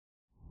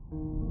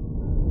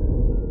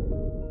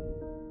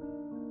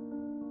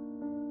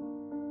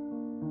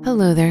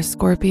Hello there,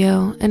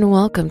 Scorpio, and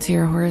welcome to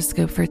your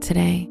horoscope for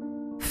today,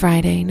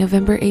 Friday,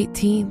 November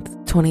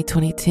 18th,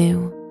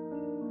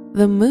 2022.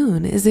 The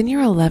moon is in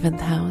your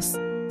 11th house,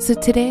 so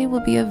today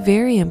will be a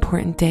very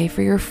important day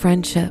for your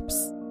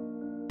friendships.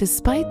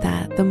 Despite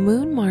that, the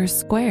Moon-Mars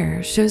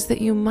square shows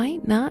that you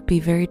might not be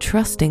very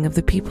trusting of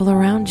the people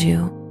around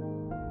you.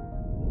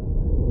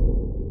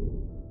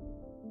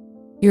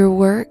 Your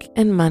work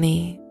and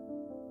money.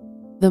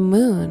 The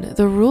moon,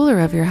 the ruler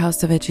of your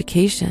house of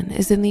education,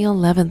 is in the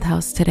 11th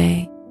house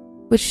today,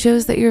 which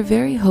shows that you're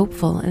very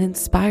hopeful and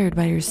inspired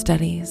by your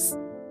studies.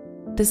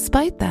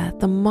 Despite that,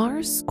 the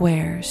Mars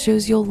square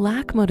shows you'll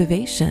lack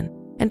motivation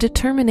and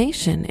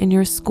determination in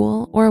your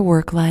school or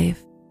work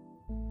life.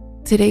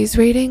 Today's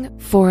rating,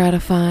 4 out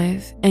of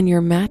 5, and your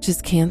match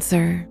is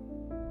Cancer.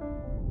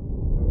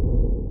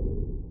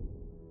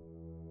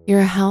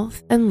 Your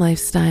health and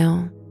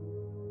lifestyle.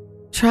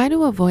 Try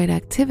to avoid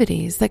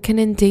activities that can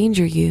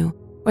endanger you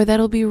or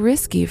that'll be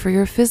risky for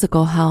your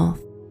physical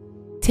health.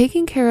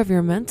 Taking care of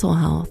your mental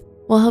health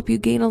will help you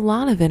gain a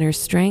lot of inner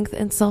strength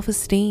and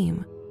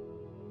self-esteem.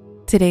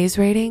 Today's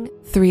rating,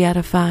 3 out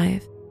of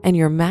 5, and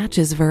your match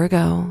is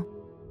Virgo.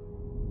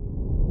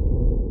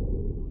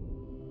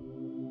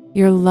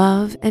 Your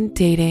love and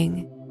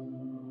dating.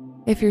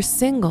 If you're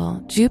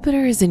single,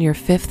 Jupiter is in your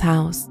 5th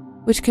house,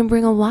 which can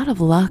bring a lot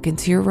of luck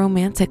into your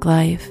romantic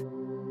life.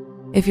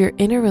 If you're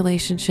in a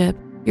relationship,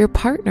 your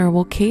partner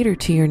will cater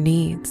to your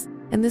needs,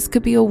 and this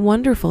could be a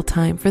wonderful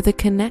time for the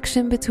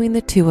connection between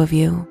the two of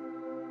you.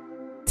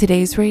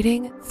 Today's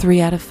rating,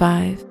 3 out of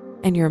 5,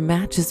 and your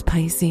match is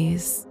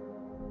Pisces.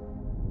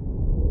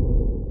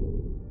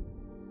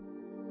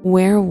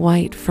 Wear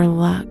white for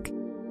luck.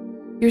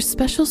 Your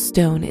special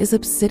stone is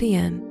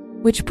obsidian,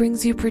 which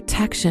brings you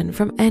protection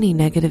from any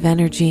negative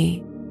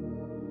energy.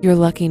 Your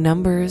lucky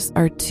numbers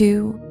are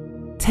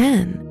 2,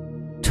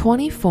 10,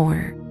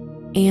 24,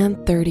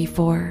 and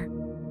 34.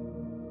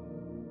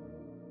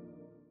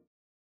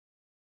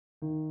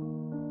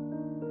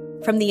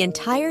 From the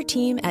entire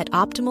team at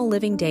Optimal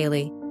Living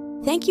Daily,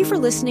 thank you for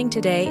listening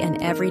today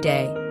and every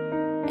day.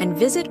 And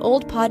visit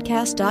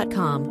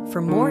oldpodcast.com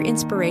for more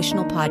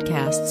inspirational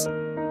podcasts.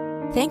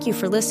 Thank you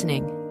for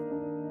listening.